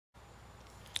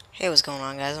Hey, what's going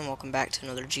on, guys, and welcome back to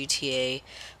another GTA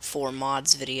 4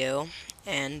 mods video.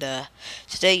 And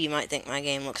today you might think my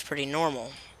game looks pretty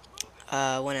normal,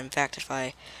 when in fact if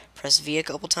I press V a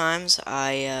couple times,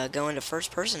 I go into first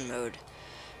person mode.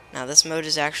 Now this mode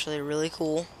is actually really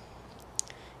cool.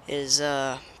 It is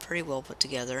pretty well put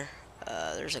together.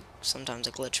 There's sometimes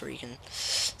a glitch where you can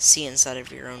see inside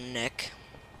of your own neck,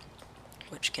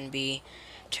 which can be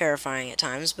terrifying at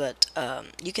times, but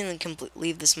you can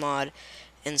leave this mod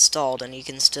installed and you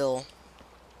can still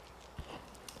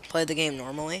play the game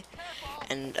normally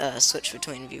and switch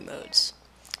between view modes.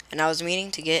 And I was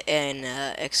meaning to get an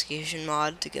execution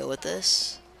mod to go with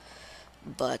this,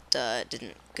 but it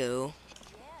didn't go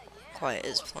quite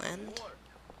as planned,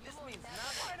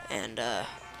 and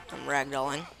I'm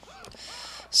ragdolling.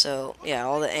 So yeah,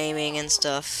 all the aiming and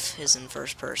stuff is in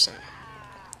first person.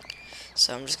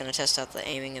 So I'm just going to test out the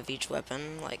aiming of each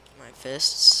weapon, like my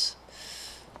fists.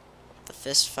 The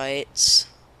fist fights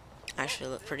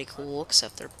actually look pretty cool,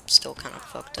 except they're still kind of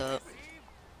fucked up.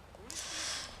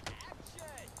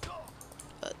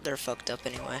 But they're fucked up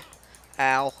anyway.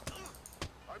 Ow.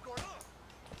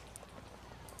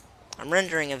 I'm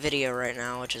rendering a video right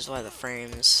now, which is why the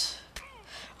frames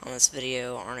on this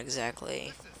video aren't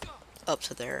exactly up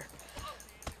to their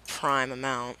prime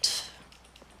amount.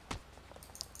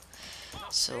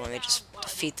 So let me just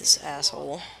defeat this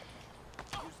asshole.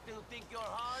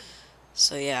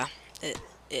 So yeah,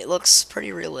 it looks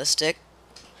pretty realistic,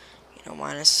 you know,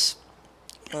 minus,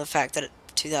 you know, the fact that it's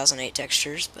 2008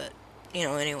 textures, but, you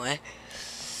know, anyway.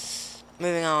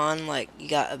 Moving on, like, you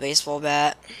got a baseball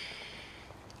bat,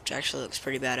 which actually looks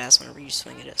pretty badass whenever you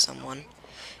swing it at someone,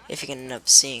 if you can end up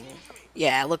seeing.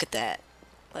 Yeah, look at that.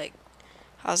 Like,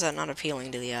 how's that not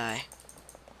appealing to the eye?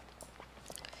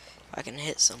 If I can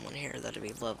hit someone here, that'd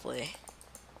be lovely.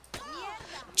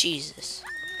 Jesus.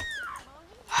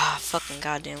 Ah, fucking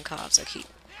goddamn cops. I keep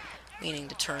meaning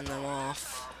to turn them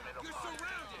off.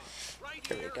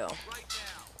 Here we go.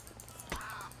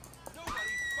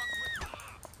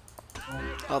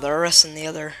 Oh, they're arresting the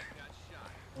other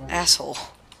asshole.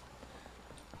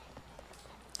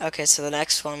 Okay, so the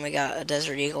next one we got a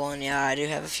Desert Eagle, and yeah, I do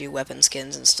have a few weapon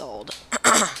skins installed.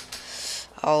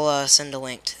 I'll send a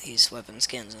link to these weapon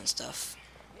skins and stuff.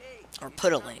 Or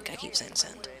put a link, I keep saying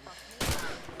send.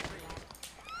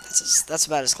 That's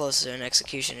about as close to an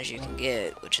execution as you can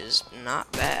get, which is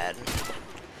not bad.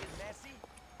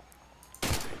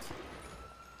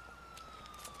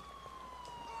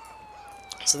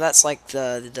 So that's like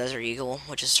the Desert Eagle,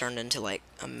 which is turned into like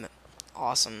an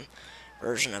awesome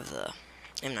version of the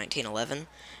M1911.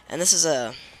 And this is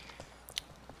a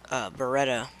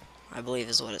Beretta, I believe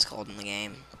is what it's called in the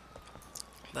game.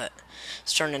 But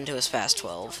it's turned into a Fast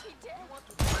 12.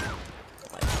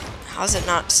 How is it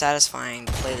not satisfying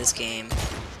to play this game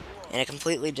in a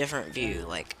completely different view?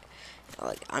 Like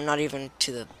I'm not even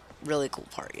to the really cool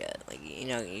part yet. Like, you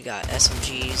know, you got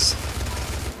SMGs,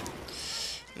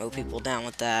 mow people down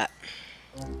with that.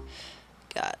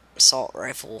 Got assault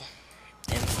rifle,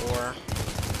 M4,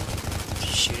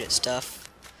 shoot at stuff.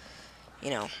 You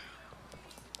know,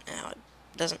 now it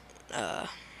doesn't.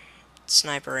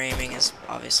 Sniper aiming is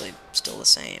obviously still the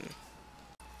same,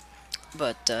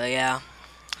 but yeah.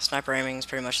 Sniper aiming is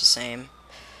pretty much the same.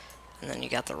 And then you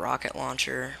got the rocket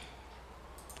launcher.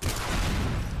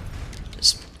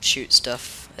 Just shoot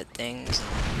stuff at things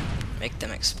and make them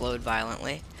explode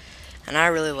violently. And I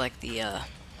really like the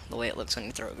way it looks when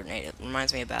you throw a grenade. It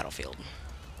reminds me of Battlefield.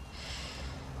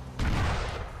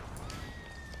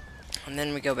 And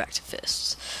then we go back to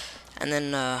fists. And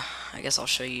then I guess I'll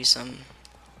show you some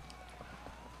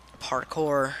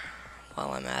parkour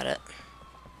while I'm at it.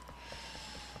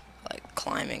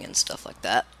 Climbing and stuff like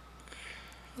that.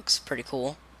 Looks pretty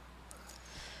cool.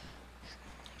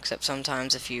 Except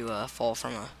sometimes if you fall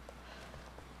from a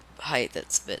height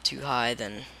that's a bit too high,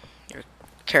 then your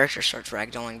character starts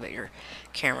ragdolling, but your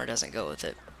camera doesn't go with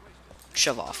it.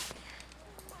 Shove off.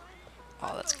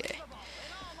 Oh, that's gay.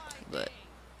 But,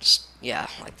 just, yeah,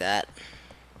 like that.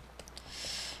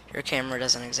 Your camera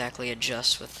doesn't exactly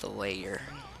adjust with the way your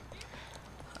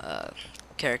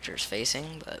character is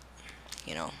facing, but,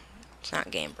 you know, it's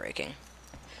not game breaking.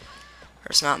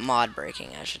 Or it's not mod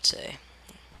breaking, I should say.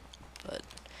 But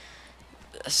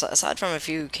aside from a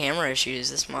few camera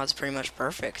issues, this mod's pretty much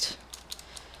perfect.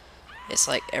 It's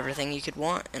like everything you could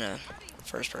want in a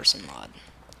first person mod.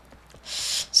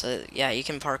 So yeah, you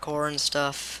can parkour and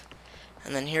stuff.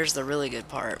 And then here's the really good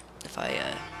part. If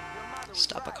I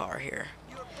stop a car here.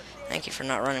 Thank you for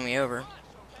not running me over.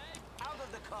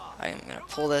 I'm gonna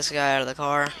pull this guy out of the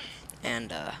car.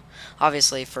 And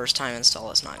obviously first time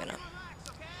install is not gonna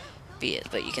be it,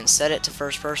 but you can set it to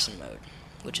first person mode.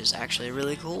 which is actually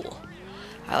really cool.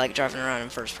 I like driving around in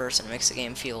first person. It makes the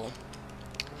game feel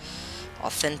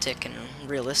authentic and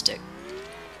realistic.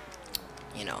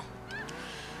 You know,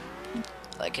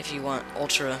 like if you want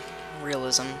ultra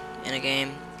realism in a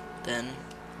game, then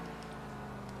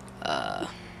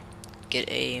get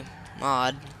a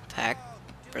mod pack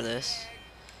for this,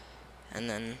 and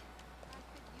then,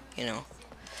 you know,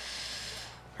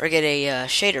 or get a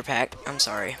shader pack. I'm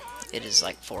sorry, it is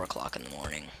like 4 o'clock in the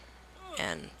morning,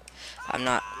 and I'm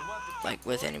not like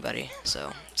with anybody,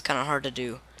 so it's kind of hard to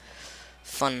do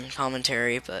fun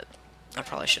commentary, but I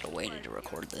probably should have waited to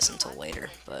record this until later,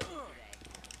 but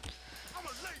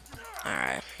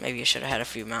alright, maybe I should have had a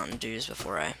few Mountain Dews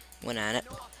before I went at it.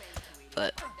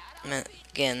 But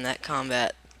again, that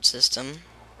combat system,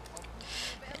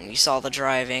 and you saw the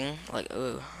driving, like,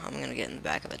 ooh, I'm gonna get in the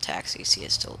back of a taxi, see if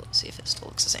it still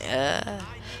looks the same.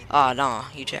 Nah,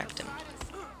 you jacked him.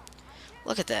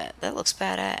 Look at that, that looks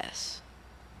badass.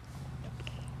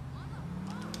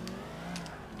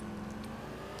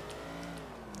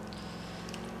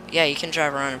 Yeah, you can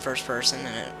drive around in first person,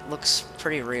 and it looks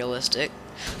pretty realistic.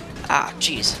 Ah,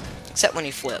 jeez. Except when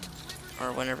you flip,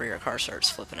 or whenever your car starts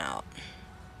flipping out.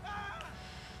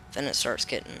 Then it starts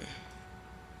getting...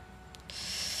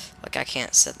 like, I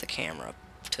can't set the camera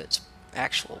up to its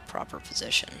actual proper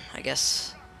position. I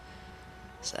guess...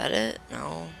 is that it?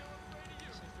 No.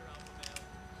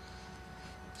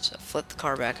 So, flip the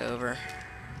car back over.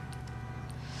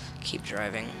 Keep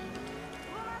driving.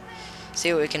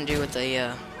 See what we can do with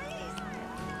the,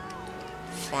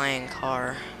 flying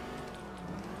car.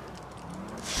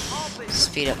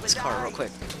 Speed up this car real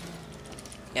quick.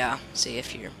 Yeah, see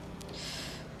if you're...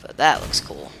 but that looks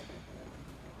cool.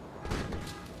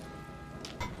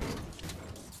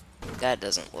 That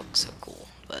doesn't look so cool,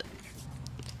 but...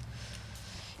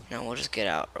 you know, we'll just get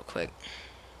out real quick.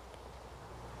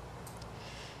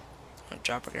 I'll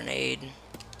drop a grenade.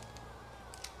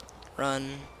 Run.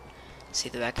 See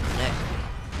the back of the neck.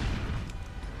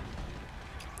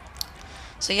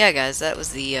 So yeah, guys, that was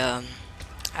the,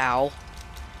 ow.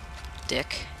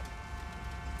 Dick.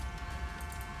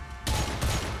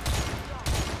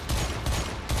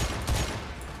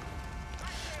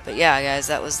 But yeah, guys,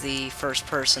 that was the first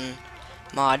person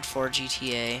mod for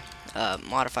GTA,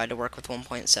 modified to work with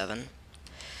 1.7,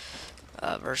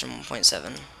 version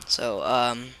 1.7.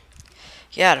 So,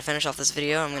 yeah, to finish off this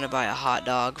video, I'm gonna buy a hot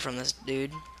dog from this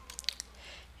dude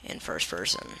in first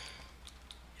person.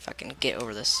 If I can get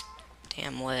over this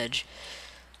damn ledge.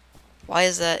 Why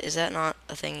is that? Is that not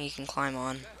a thing you can climb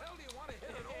on?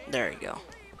 There you go.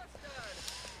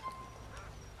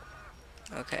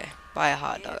 Okay, buy a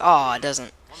hot dog. Oh, it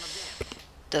doesn't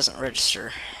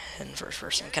register in first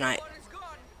person. Can I?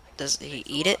 Does he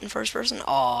eat it in first person?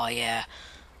 Oh yeah.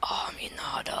 Oh, I'm eating the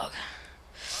hot dog.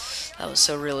 That was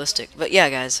so realistic. But yeah,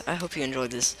 guys, I hope you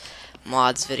enjoyed this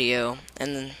mods video,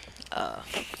 and then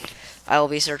I will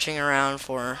be searching around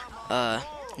for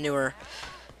newer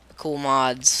cool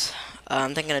mods.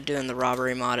 I'm thinking of doing the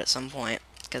robbery mod at some point,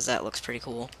 because that looks pretty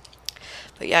cool.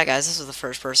 But yeah, guys, this was the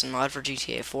first person mod for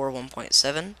GTA 4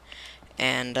 1.7.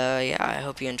 And yeah, I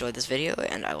hope you enjoyed this video,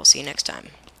 and I will see you next time.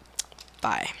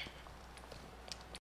 Bye.